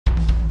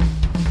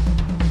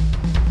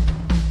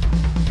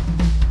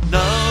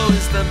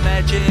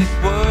magic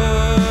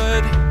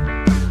word.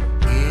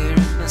 Here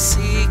in the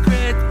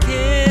secret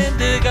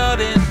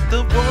kindergarten,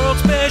 the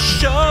world's best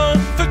show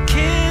for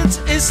kids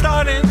is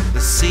starting.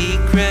 The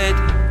Secret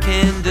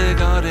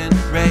Kindergarten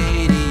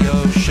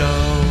Radio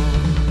Show.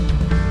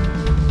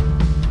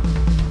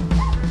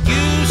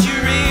 Use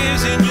your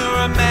ears and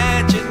your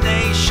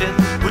imagination.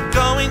 We're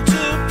going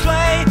to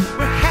play,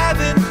 we're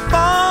having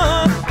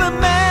fun. The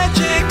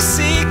Magic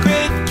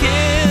Secret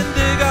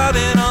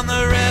Kindergarten on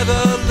the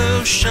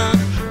Revolution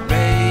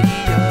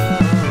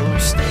Radio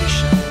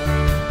Station.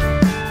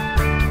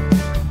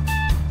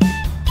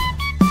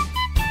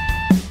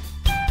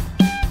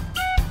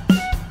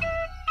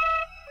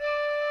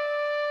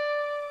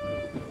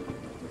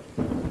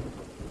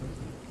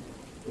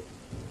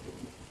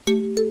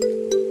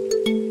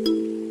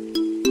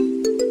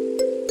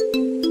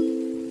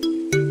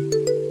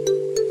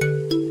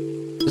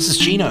 This is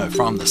Gino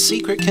from the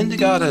Secret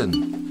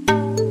Kindergarten.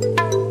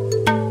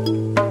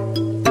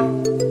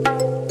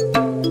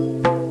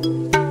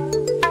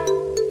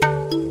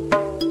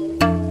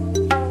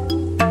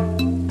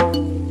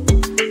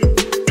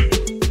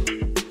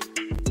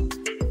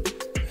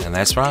 And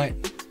that's right.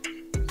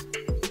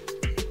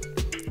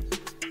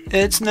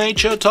 It's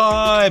nature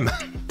time!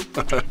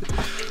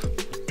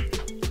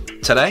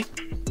 Today,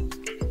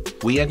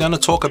 we are going to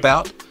talk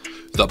about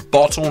the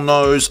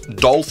bottlenose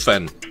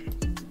dolphin.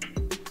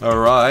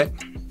 Alright,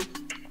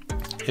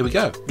 here we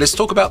go. Let's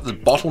talk about the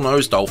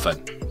bottlenose dolphin.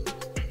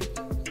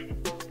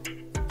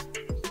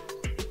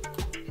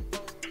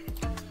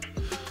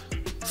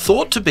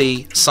 Thought to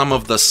be some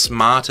of the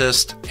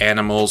smartest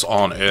animals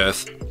on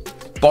Earth,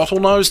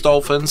 bottlenose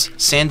dolphins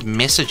send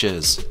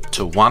messages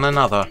to one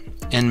another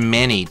in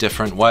many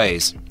different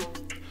ways.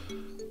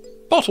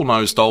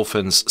 Bottlenose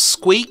dolphins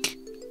squeak,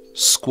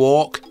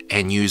 squawk,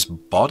 and use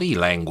body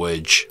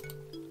language.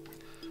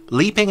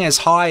 Leaping as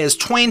high as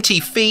 20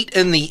 feet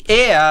in the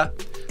air,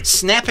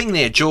 snapping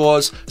their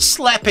jaws,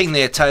 slapping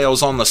their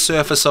tails on the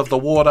surface of the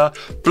water,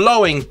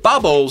 blowing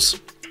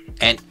bubbles,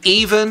 and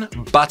even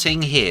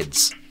butting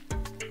heads.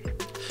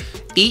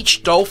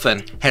 Each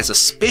dolphin has a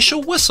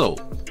special whistle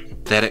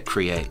that it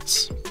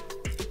creates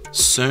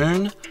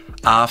soon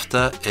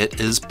after it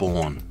is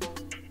born.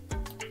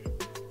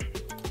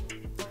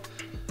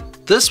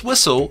 This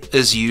whistle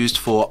is used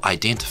for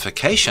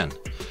identification,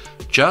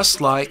 just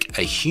like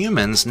a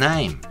human's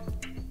name.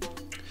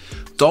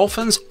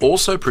 Dolphins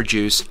also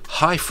produce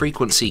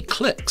high-frequency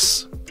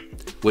clicks,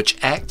 which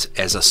act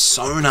as a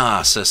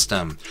sonar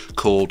system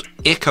called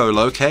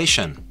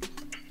echolocation.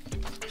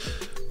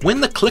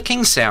 When the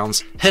clicking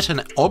sounds hit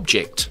an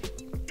object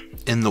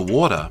in the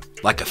water,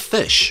 like a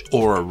fish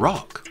or a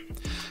rock,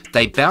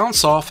 they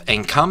bounce off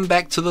and come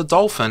back to the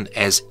dolphin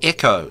as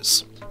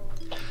echoes.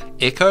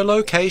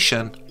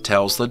 Echolocation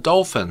tells the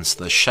dolphins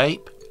the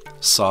shape,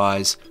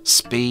 size,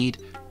 speed,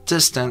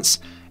 distance,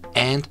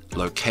 and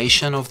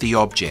location of the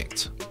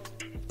object.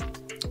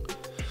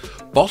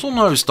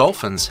 Bottlenose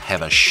dolphins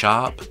have a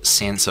sharp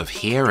sense of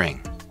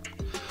hearing.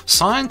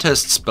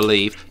 Scientists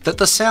believe that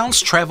the sounds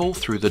travel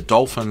through the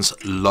dolphin's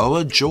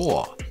lower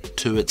jaw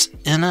to its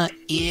inner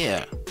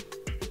ear,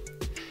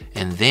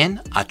 and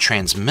then are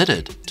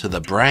transmitted to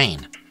the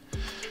brain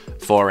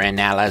for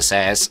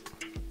analysis.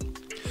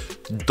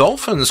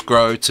 Dolphins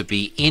grow to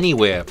be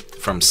anywhere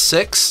from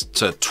 6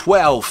 to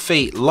 12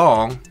 feet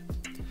long.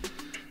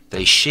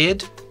 They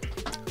shed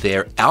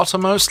their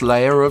outermost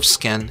layer of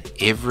skin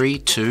every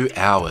 2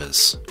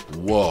 hours.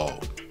 Whoa.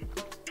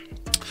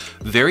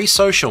 Very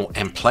social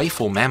and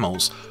playful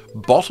mammals,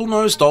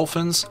 bottlenose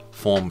dolphins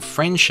form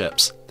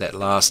friendships that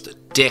last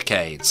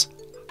decades,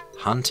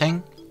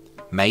 hunting,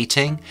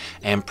 mating,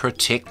 and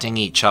protecting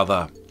each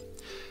other.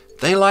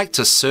 They like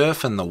to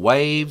surf in the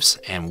waves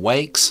and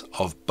wakes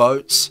of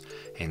boats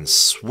and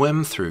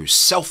swim through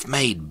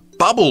self-made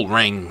bubble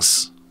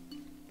rings.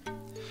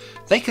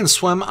 They can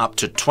swim up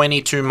to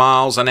 22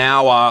 miles an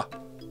hour.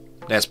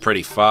 That's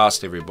pretty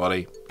fast,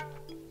 everybody.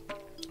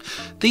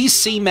 These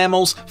sea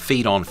mammals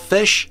feed on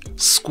fish,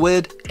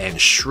 squid,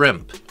 and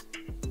shrimp.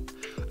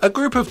 A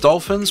group of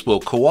dolphins will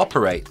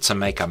cooperate to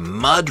make a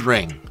mud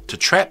ring to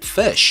trap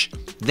fish.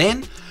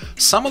 Then,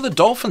 some of the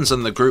dolphins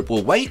in the group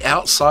will wait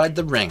outside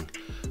the ring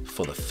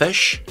for the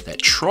fish that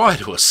try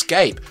to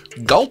escape,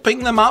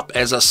 gulping them up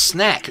as a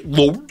snack.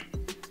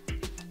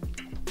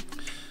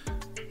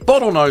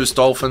 Bottlenose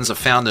dolphins are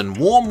found in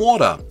warm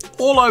water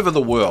all over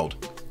the world,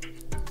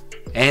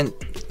 and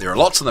there are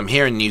lots of them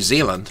here in New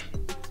Zealand.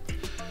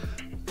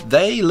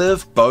 They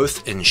live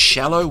both in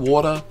shallow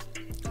water,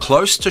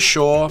 close to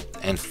shore,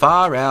 and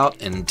far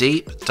out in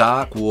deep,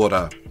 dark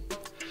water.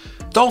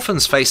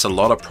 Dolphins face a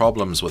lot of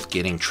problems with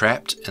getting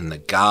trapped in the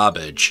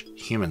garbage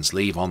humans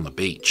leave on the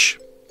beach.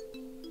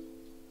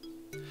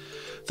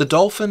 The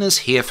dolphin is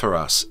here for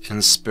us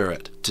in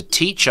spirit to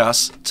teach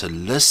us to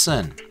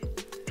listen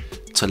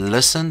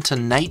to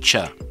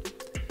nature,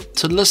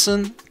 to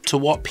listen to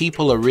what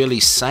people are really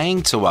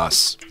saying to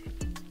us,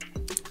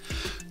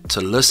 to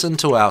listen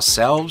to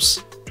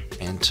ourselves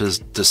and to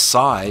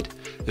decide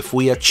if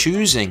we are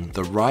choosing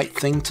the right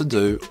thing to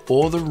do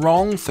or the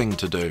wrong thing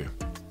to do.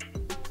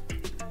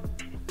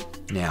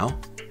 Now,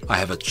 I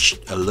have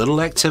a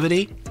little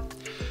activity.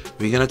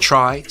 We're going to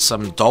try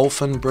some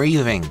dolphin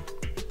breathing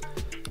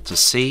to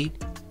see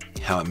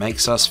how it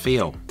makes us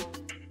feel.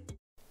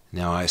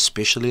 Now, I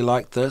especially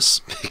like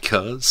this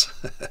because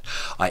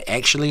I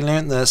actually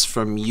learned this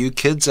from you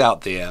kids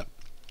out there.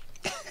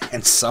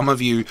 And some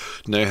of you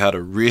know how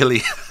to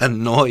really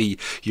annoy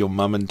your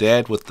mum and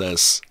dad with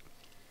this.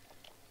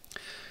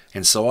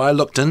 And so I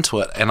looked into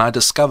it and I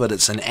discovered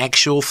it's an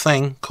actual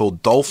thing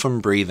called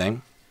dolphin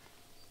breathing.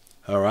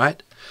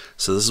 Alright,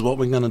 so this is what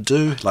we're going to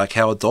do, like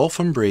how a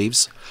dolphin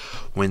breathes.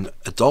 When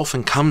a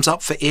dolphin comes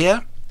up for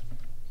air,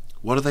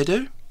 what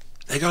do?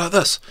 They go like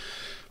this.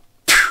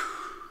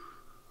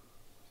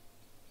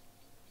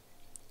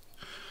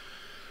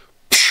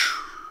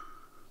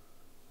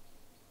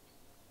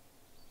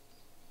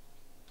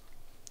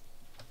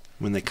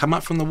 When they come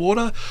up from the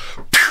water,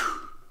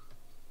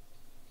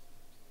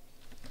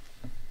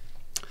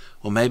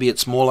 or maybe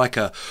it's more like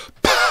a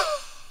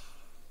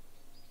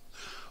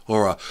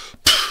or a.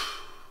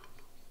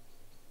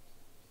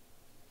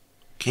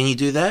 Can you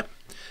do that?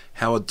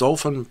 How a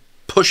dolphin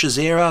pushes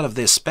air out of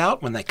their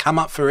spout when they come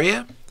up for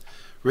air?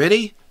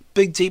 Ready?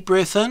 Big deep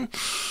breath in.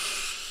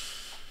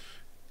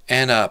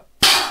 And a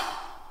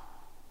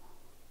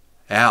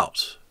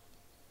out.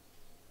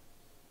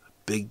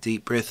 Big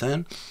deep breath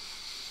in.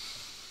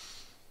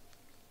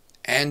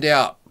 And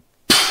out.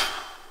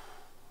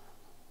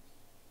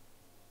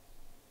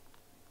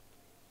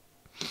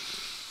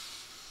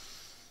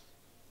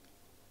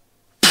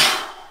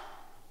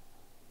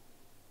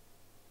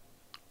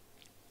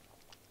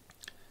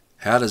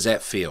 How does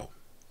that feel?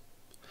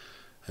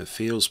 It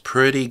feels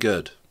pretty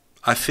good.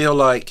 I feel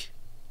like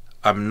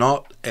I'm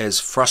not as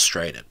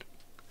frustrated,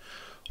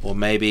 or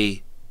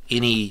maybe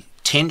any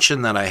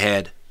tension that I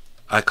had,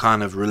 I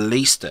kind of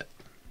released it.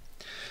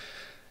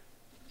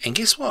 And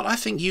guess what? I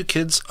think you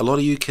kids, a lot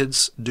of you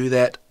kids do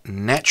that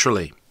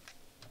naturally,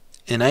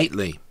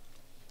 innately.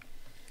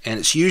 And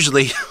it's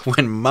usually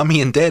when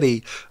mummy and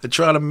daddy are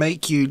trying to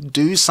make you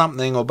do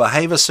something or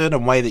behave a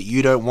certain way that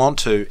you don't want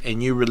to,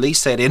 and you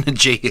release that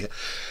energy,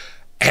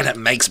 and it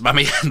makes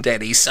mummy and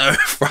daddy so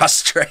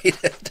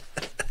frustrated.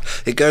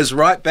 It goes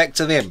right back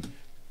to them.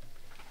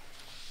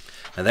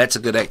 And that's a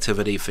good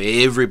activity for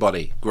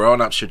everybody.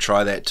 Grown-ups should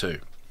try that too.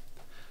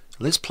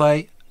 Let's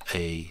play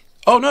a...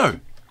 Oh no!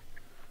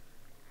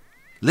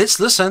 Let's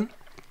listen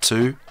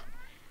to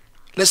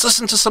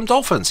some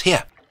dolphins.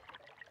 Here.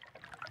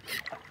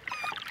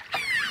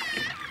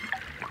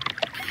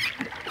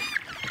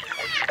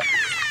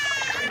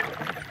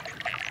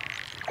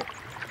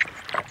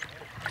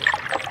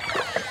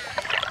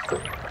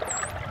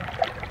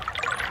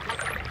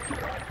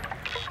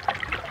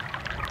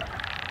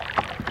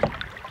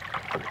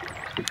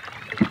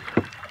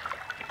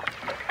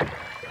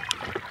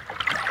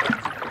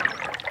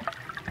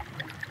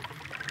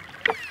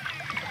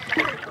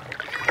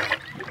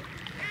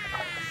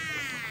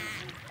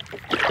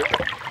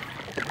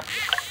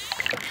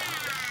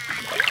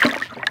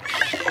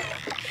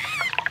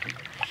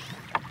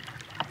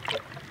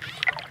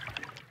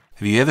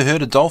 Have you ever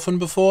heard a dolphin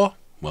before?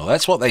 Well,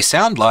 that's what they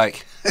sound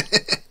like.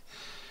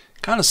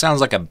 Kind of sounds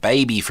like a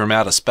baby from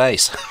outer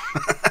space.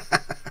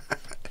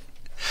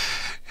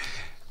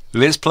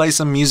 Let's play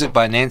some music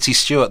by Nancy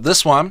Stewart.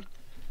 This one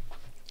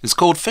is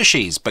called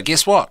Fishies, but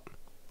guess what?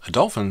 A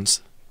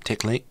dolphin's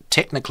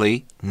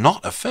technically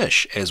not a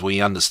fish as we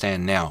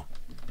understand now.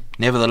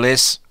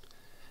 Nevertheless,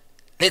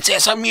 let's hear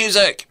some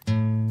music!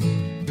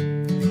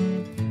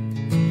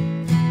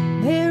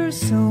 There are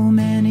so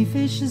many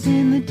fishes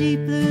in the deep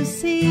blue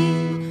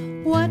sea.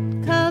 What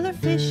color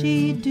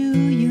fishy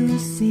do you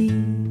see?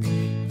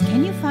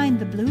 Can you find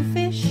the blue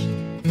fish?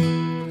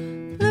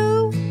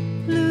 Blue,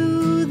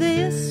 blue,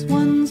 this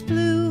one's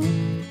blue.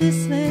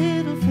 This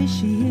little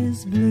fishy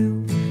is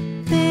blue.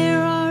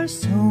 There are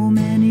so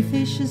many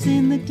fishes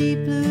in the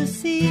deep blue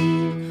sea.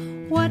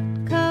 What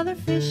color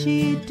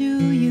fishy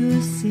do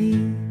you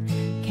see?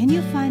 Can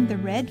you find the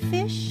red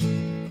fish?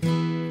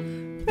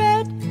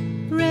 Red,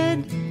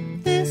 red,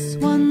 this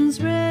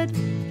one's red.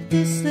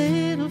 This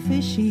little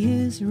fishy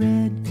is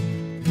red.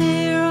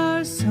 There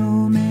are so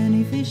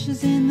many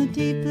fishes in the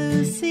deep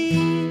blue sea.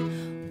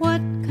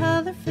 What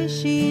color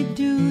fishy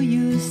do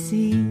you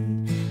see?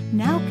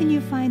 Now can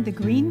you find the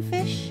green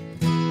fish?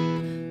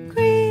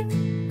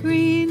 Green,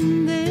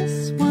 green,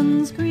 this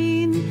one's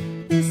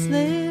green. This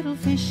little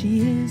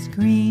fishy is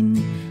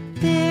green.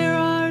 There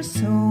are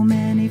so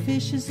many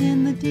fishes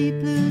in the deep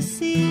blue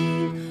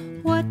sea.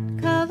 What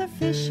color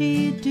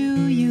fishy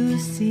do you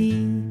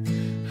see?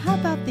 How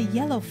about the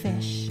yellow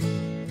fish?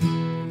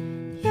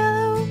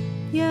 Yellow,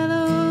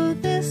 yellow,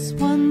 this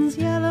one's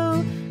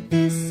yellow.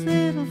 This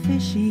little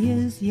fishy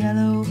is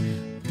yellow.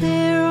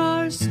 There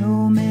are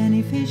so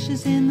many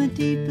fishes in the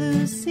deep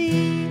blue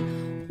sea.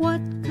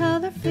 What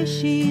color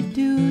fishy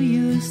do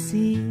you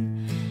see?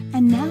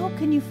 And now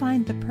can you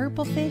find the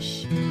purple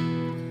fish?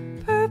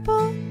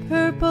 Purple,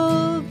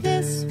 purple,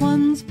 this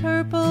one's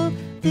purple.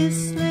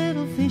 This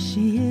little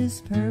fishy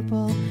is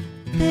purple.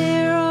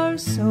 There are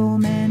so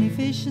many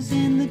fishes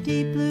in the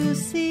deep blue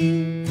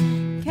sea.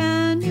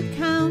 Can you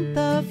count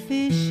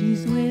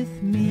fishies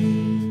with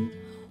me.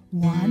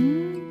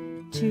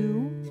 1,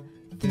 2,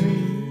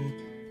 3,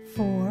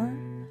 4,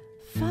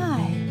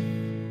 5.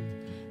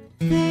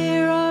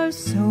 There are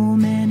so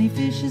many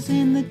fishes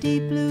in the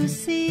deep blue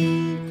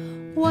sea.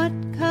 What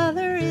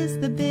color is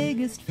the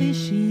biggest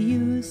fishy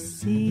you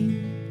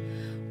see?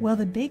 Well,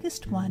 the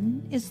biggest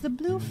one is the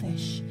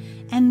bluefish,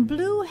 and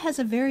blue has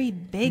a very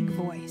big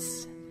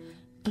voice.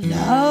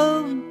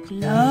 Glug,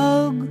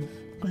 glug,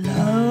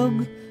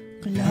 glug,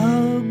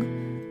 glug,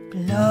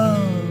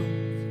 glug.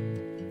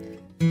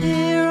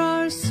 There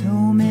are so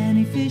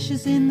many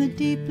fishes in the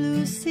deep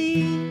blue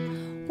sea.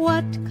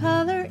 What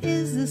color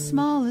is the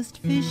smallest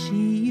fishy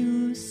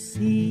you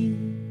see?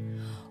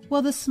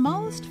 Well, the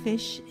smallest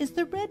fish is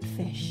the red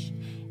fish,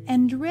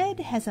 and red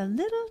has a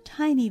little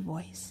tiny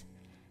voice.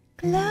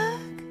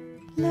 Glug,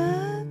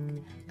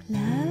 glug,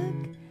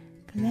 glug,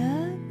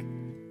 glug,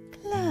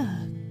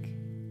 glug.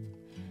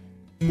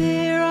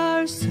 There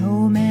are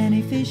so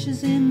many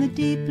fishes in the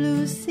deep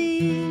blue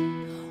sea.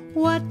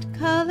 What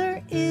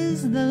color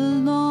is the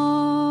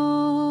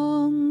longest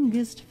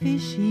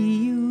fishy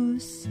you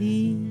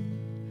see?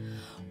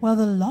 Well,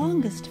 the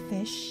longest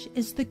fish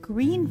is the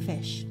green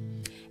fish,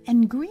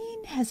 and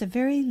green has a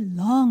very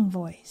long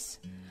voice.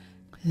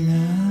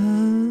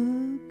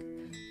 Glug,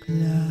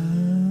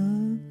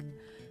 glug,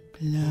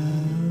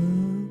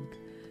 glug,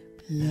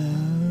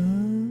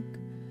 glug,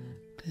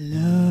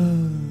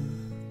 glug.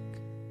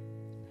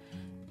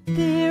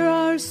 There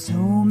are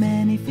so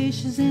many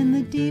fishes in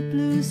the deep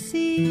blue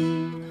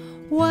sea.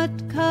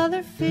 What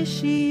color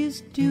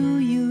fishies do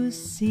you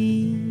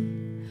see?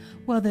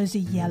 Well, there's a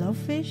yellow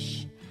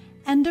fish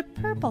and a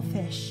purple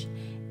fish,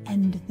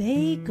 and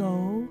they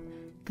go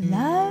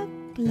glug,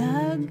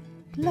 glug,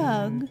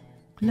 glug,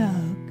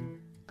 glug,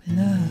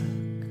 glug.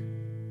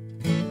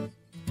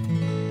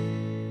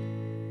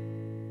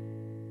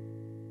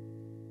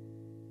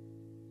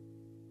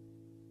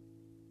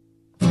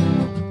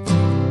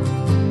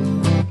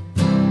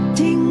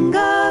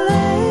 Ting-a-lay-o,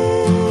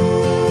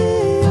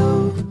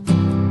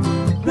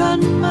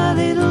 run my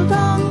little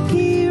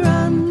donkey,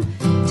 run.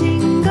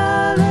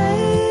 Ting-a-lay-o,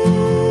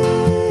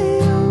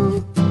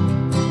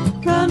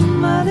 run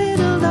my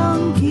little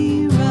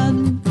donkey,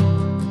 run.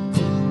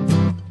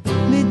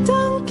 Me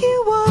donkey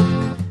walk,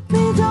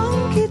 me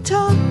donkey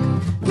talk,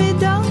 me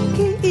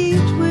donkey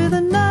eat with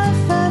a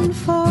knife and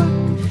fork.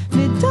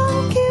 Me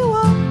donkey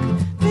walk,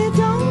 me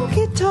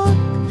donkey talk,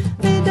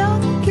 me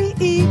donkey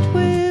eat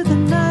with a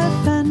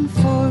knife and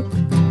fork.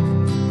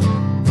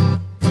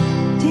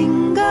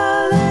 Ting-a-lay-o,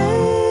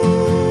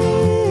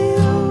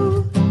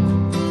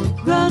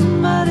 run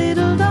my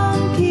little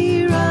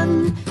donkey,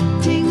 run.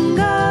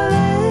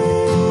 Ting-a-lay-o,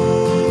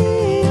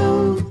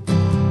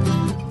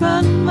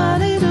 run my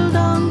little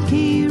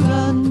donkey,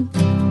 run.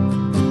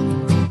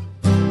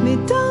 Me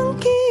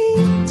donkey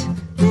eat,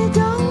 me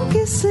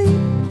donkey sleep,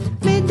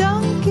 me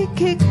donkey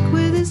kick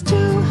with his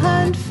 2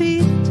 hind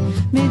feet.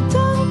 Me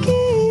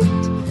donkey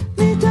eat,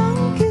 me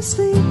donkey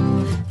sleep,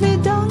 me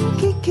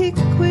donkey kick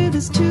with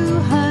his 2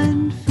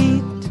 hind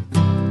feet.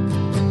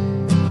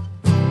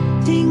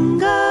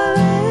 Ting-a-lay-o,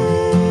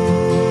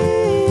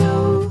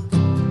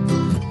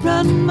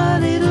 run my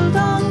little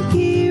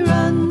donkey,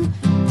 run.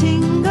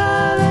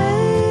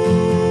 Ting-a-lay-o,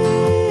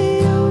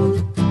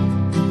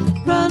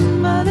 run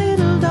my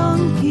little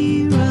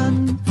donkey, run.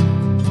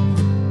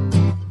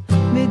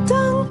 Me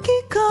donkey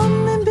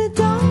come and me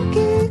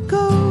donkey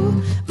go,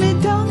 me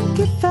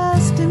donkey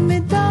fast and me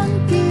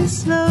donkey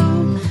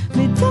slow.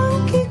 Me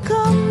donkey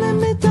come and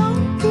me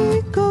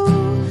donkey go,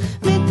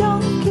 me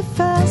donkey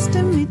fast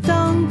and me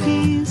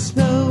donkey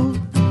slow.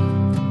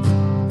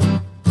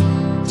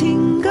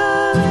 Ting-a-lay-o,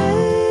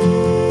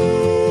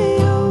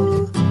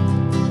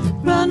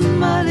 run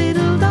my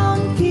little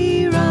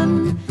donkey,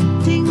 run.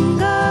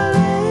 Ting-a-lay-o,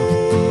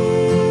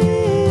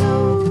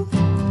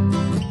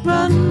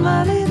 run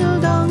my little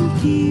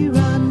donkey,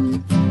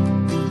 run.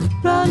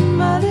 Run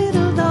my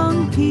little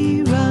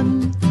donkey,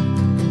 run.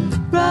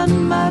 Run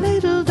my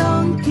little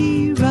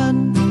donkey,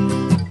 run.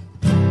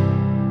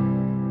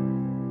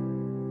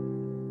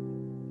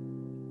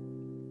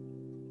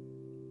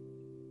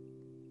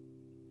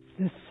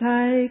 The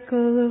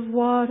cycle of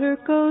water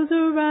goes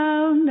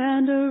around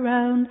and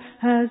around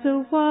as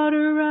the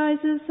water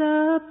rises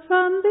up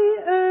from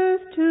the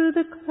earth to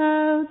the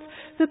clouds.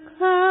 The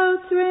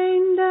clouds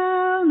rain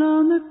down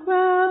on the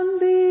ground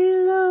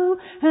below,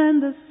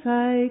 and the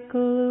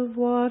cycle of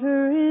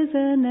water is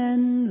an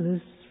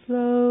endless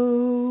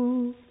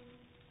flow.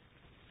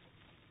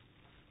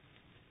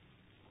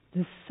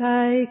 The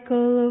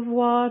cycle of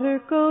water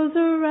goes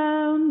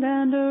around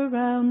and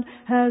around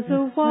as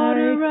the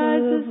water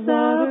rises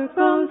up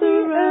from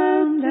the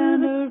earth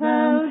to the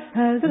clouds.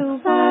 As the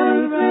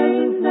water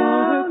rises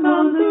up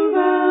from the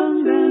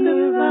ground and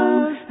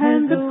around,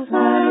 and the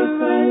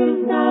clouds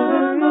rain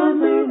down on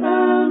the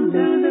ground to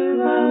the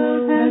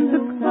clouds. And the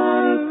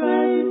clouds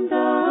rain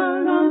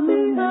down on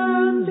the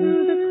ground to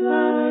the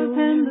clouds.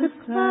 And the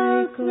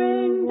clouds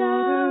rain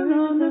down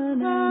on the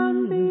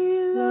ground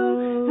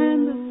below.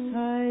 And the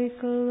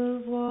cycle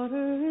of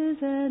water is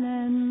an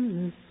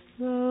endless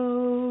flow.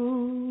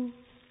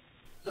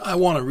 I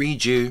want to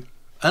read you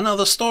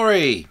another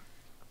story.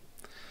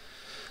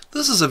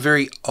 This is a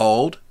very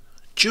old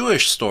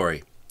Jewish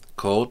story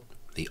called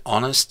The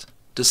Honest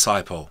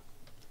Disciple.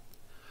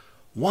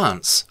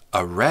 Once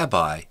a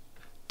rabbi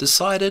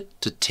decided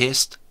to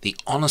test the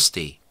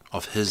honesty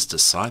of his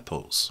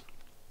disciples.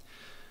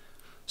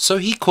 So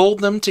he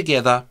called them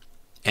together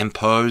and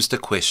posed a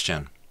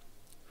question.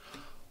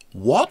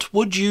 What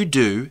would you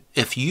do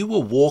if you were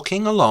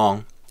walking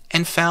along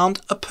and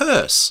found a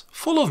purse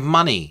full of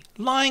money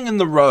lying in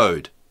the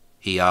road?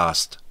 He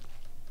asked.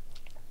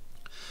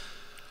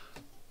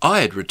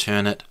 I'd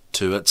return it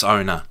to its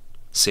owner,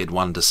 said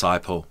one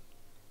disciple.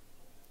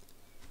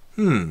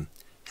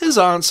 His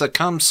answer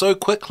comes so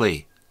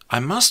quickly. I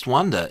must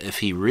wonder if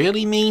he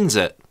really means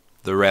it,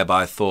 the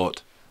rabbi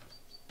thought.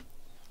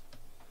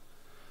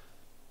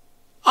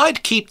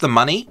 I'd keep the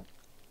money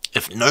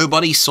if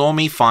nobody saw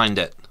me find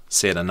it,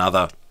 said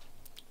another.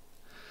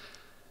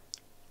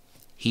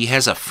 He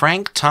has a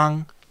frank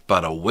tongue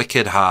but a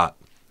wicked heart,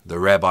 the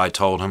rabbi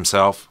told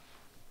himself.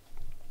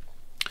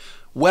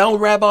 Well,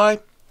 Rabbi,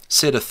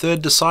 said a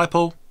third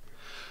disciple,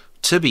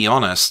 to be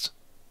honest,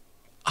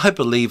 I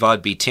believe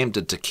I'd be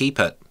tempted to keep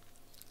it,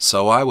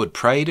 so I would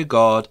pray to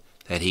God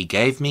that he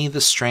gave me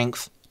the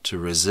strength to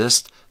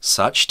resist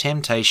such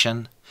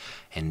temptation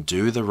and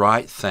do the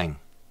right thing.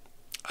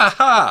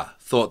 Aha,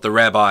 thought the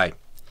rabbi.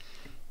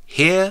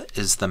 Here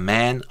is the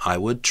man I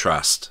would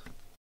trust.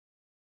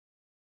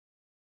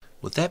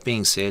 With that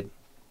being said,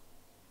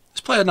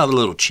 let's play another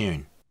little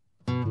tune.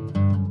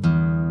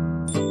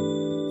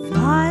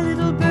 Fly,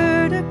 little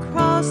bird,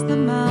 across the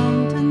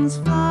mountains,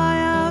 fly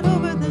out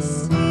over the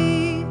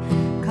sea.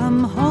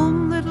 Come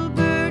home, little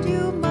bird,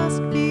 you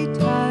must be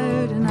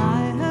tired, and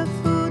I have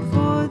food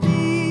for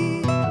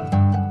thee.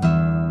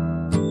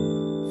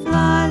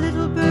 Fly,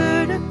 little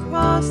bird,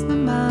 across the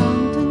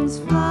mountains,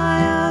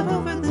 fly out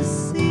over the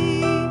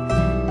sea.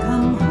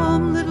 Come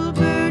home, little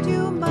bird,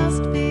 you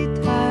must be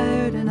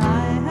tired, and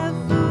I have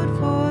food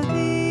for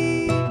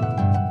thee.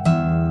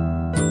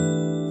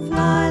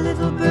 Fly,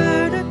 little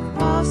bird,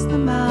 across the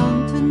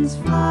mountains,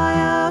 fly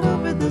out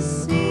over the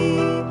sea.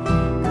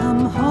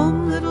 Come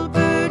home, little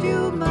bird,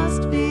 you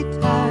must be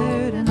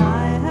tired, and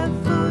I have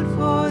food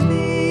for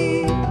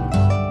thee.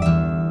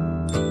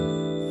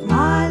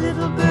 Fly,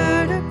 little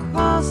bird,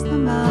 across the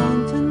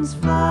mountains,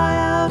 fly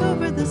out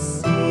over the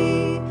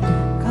sea.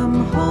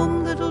 Come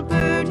home, little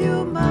bird,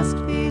 you must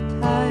be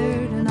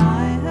tired, and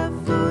I have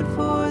food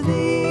for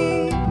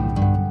thee.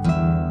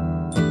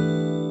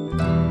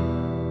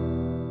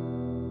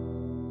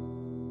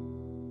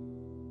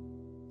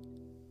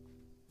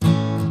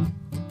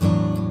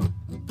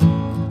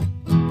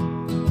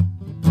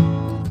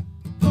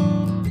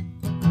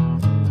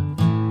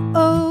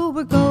 Oh,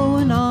 we're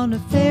going on a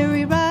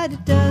ferry ride,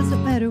 it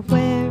doesn't matter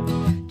where.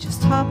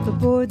 Just hop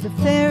aboard the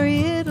ferry,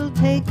 it'll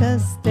take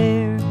us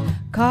there.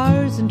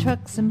 Cars and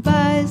trucks and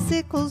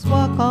bicycles,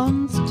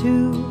 walk-ons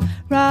too.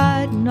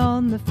 Riding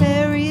on the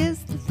ferry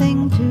is the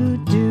thing to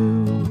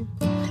do.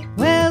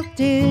 Well,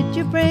 did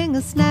you bring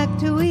a snack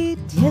to eat?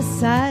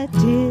 Yes, I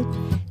did.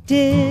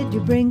 Did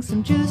you bring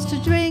some juice to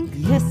drink?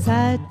 Yes,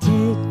 I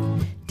did.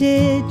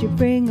 Did you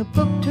bring a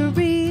book to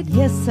read?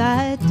 Yes,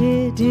 I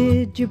did.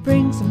 Did you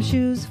bring some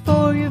shoes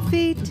for your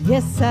feet?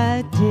 Yes,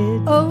 I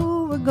did.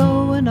 Oh, we're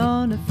going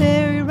on a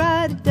ferry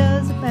ride, it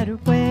doesn't matter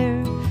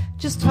where.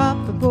 Just hop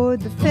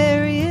aboard the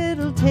ferry,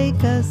 it'll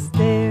take us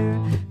there.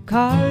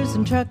 Cars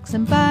and trucks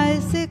and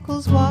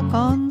bicycles,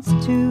 walk-ons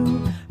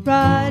too.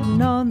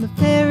 Riding on the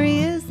ferry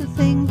is the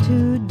thing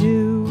to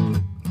do.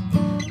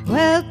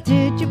 Well,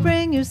 did you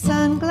bring your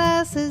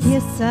sunglasses?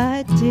 Yes,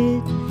 I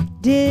did.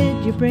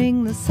 Did you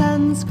bring the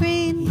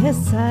sunscreen?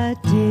 Yes, I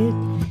did.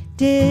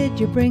 Did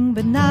you bring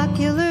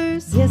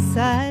binoculars? Yes,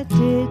 I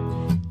did.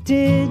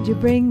 Did you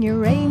bring your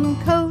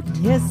raincoat?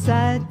 Yes,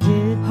 I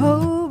did.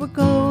 Oh, we're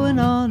going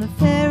on a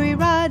ferry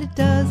ride, it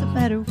doesn't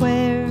matter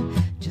where.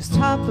 Just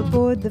hop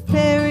aboard the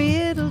ferry,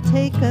 it'll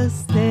take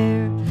us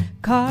there.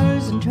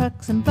 Cars and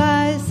trucks and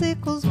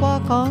bicycles,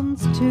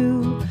 walk-ons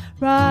too.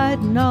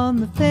 Riding on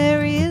the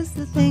ferry is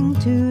the thing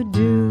to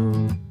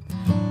do.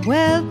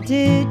 Well,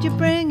 did you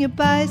bring your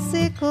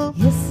bicycle?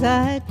 Yes,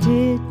 I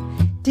did.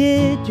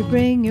 Did you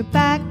bring your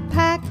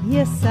backpack?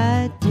 Yes,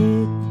 I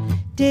did.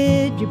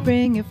 Did you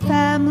bring your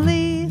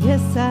family?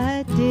 Yes,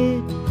 I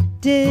did.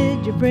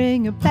 Did you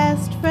bring your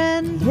best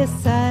friend?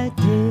 Yes, I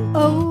did.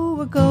 Oh,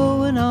 we're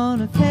going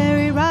on a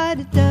ferry ride,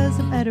 it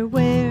doesn't matter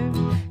where.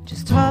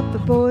 Just hop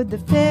aboard the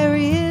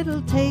ferry,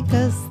 it'll take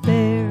us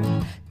there.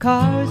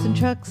 Cars and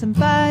trucks and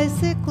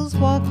bicycles,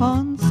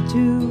 walk-ons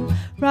too.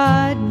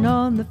 Riding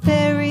on the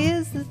ferry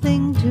is the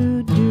thing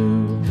to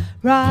do.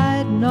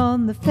 Riding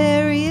on the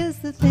ferry is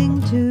the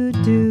thing to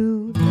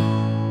do.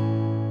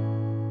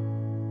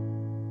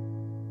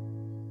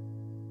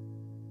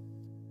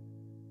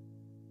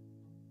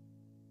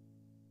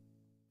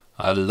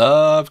 I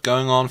love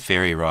going on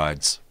ferry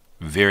rides.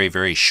 Very,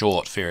 very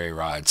short ferry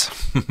rides.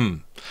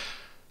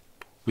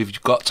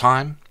 We've got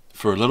time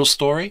for a little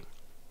story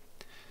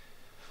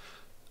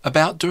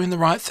about doing the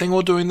right thing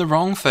or doing the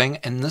wrong thing,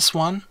 and this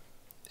one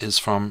is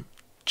from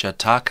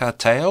Jataka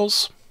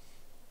Tales.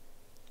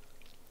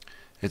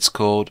 It's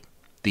called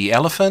The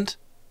Elephant,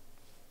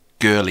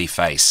 Girly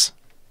Face.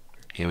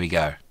 Here we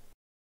go.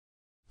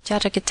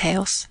 Jataka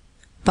Tales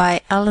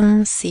by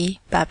Ellen C.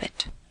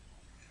 Babbitt.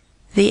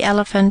 The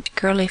Elephant,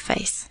 Girly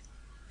Face.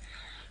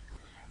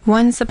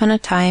 Once upon a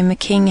time a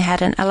king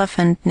had an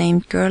elephant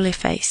named Girly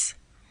Face.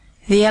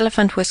 The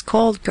elephant was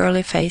called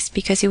Girly Face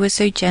because he was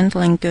so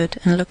gentle and good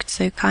and looked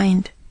so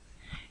kind.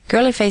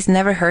 Girly Face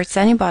never hurts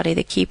anybody,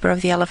 the keeper of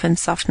the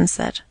elephants often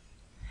said.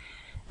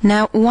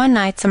 Now one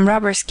night some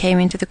robbers came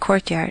into the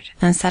courtyard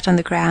and sat on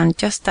the ground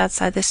just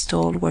outside the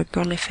stall where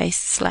Girly Face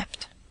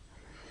slept.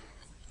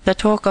 The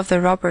talk of the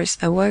robbers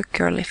awoke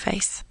Girly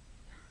Face.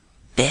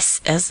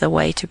 "This is the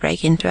way to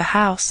break into a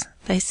house,"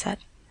 they said.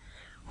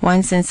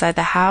 "Once inside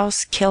the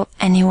house, kill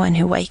anyone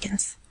who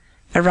wakens.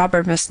 A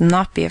robber must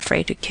not be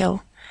afraid to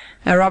kill.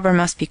 A robber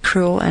must be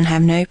cruel and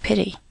have no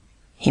pity.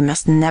 He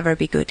must never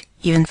be good,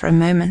 even for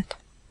a moment."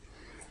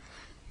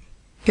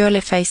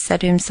 Girly Face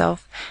said to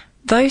himself,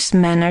 "Those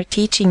men are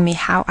teaching me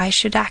how I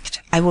should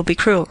act. I will be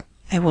cruel.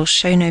 I will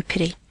show no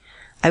pity.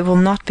 I will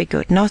not be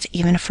good, not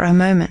even for a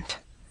moment."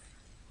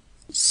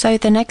 So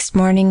the next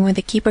morning, when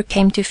the keeper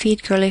came to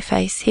feed Girly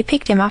Face, he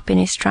picked him up in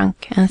his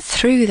trunk and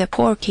threw the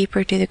poor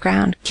keeper to the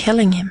ground,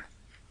 killing him.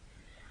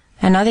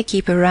 Another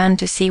keeper ran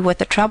to see what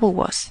the trouble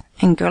was,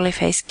 and Girly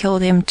Face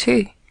killed him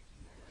too.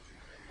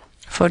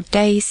 For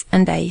days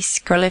and days,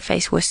 Girly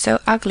Face was so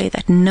ugly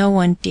that no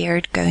one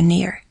dared go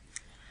near.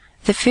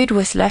 The food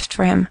was left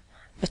for him,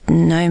 but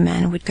no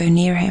man would go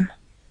near him.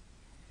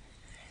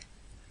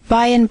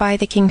 By and by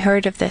the king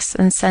heard of this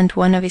and sent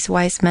one of his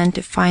wise men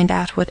to find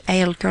out what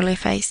ailed Girly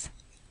Face.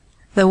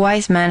 The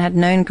wise man had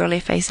known Girly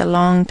Face a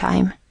long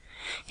time.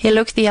 He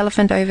looked the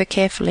elephant over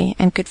carefully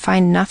and could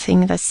find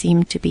nothing that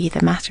seemed to be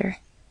the matter.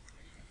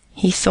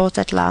 He thought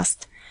at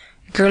last,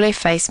 "Girly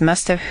Face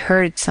must have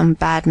heard some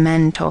bad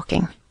men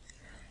talking."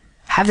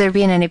 "Have there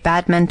been any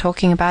bad men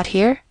talking about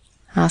here?"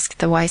 asked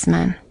the wise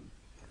man.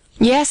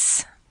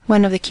 "Yes,"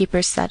 one of the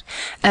keepers said.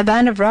 "A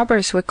band of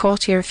robbers were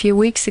caught here a few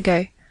weeks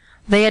ago.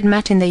 They had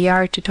met in the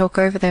yard to talk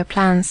over their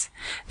plans.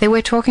 They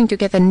were talking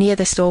together near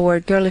the stall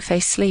where Girly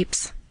Face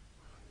sleeps."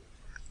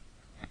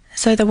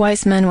 So the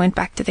wise man went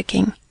back to the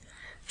king.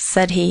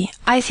 Said he,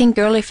 "I think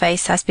Girly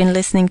Face has been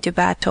listening to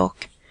bad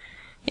talk.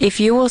 If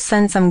you will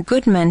send some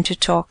good men to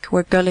talk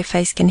where Girly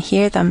Face can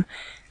hear them,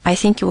 I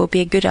think he will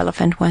be a good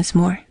elephant once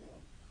more."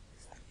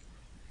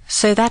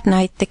 So that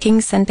night the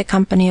king sent a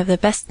company of the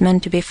best men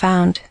to be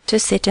found to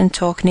sit and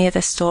talk near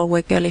the stall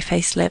where Girly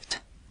Face lived.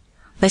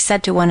 They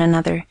said to one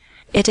another,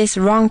 "It is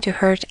wrong to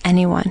hurt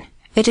anyone.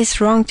 It is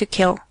wrong to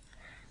kill.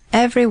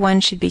 Every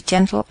one should be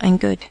gentle and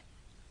good."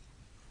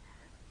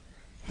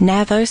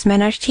 "Now those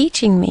men are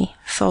teaching me,"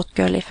 thought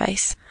Girly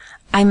Face.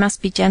 "I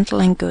must be gentle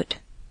and good.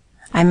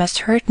 I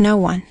must hurt no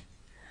one.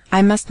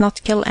 I must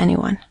not kill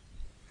anyone."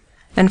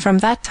 And from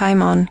that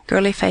time on,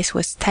 Girly Face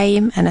was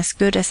tame and as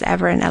good as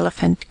ever an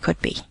elephant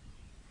could be.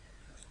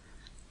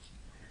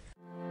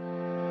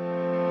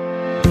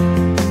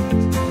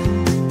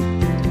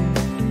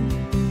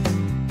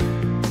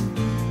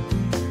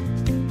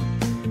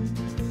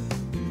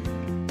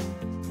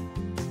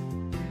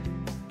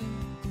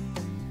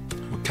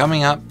 We're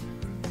coming up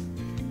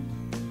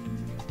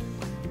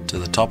to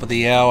the top of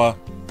the hour,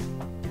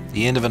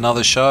 the end of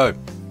another show.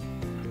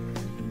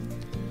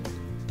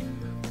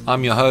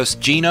 I'm your host,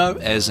 Gino,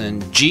 as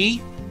in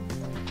G.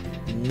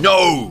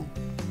 No!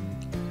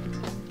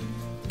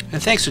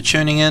 And thanks for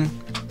tuning in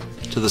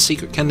to The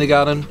Secret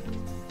Kindergarten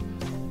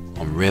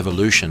on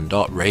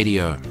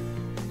revolution.radio.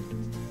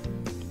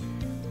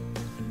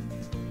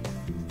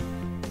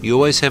 You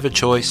always have a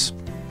choice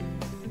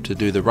to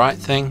do the right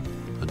thing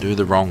or do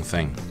the wrong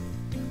thing.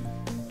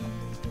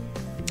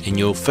 And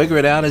you'll figure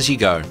it out as you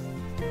go.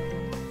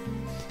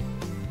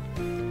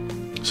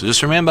 So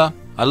just remember,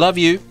 I love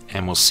you,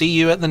 and we'll see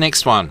you at the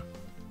next one.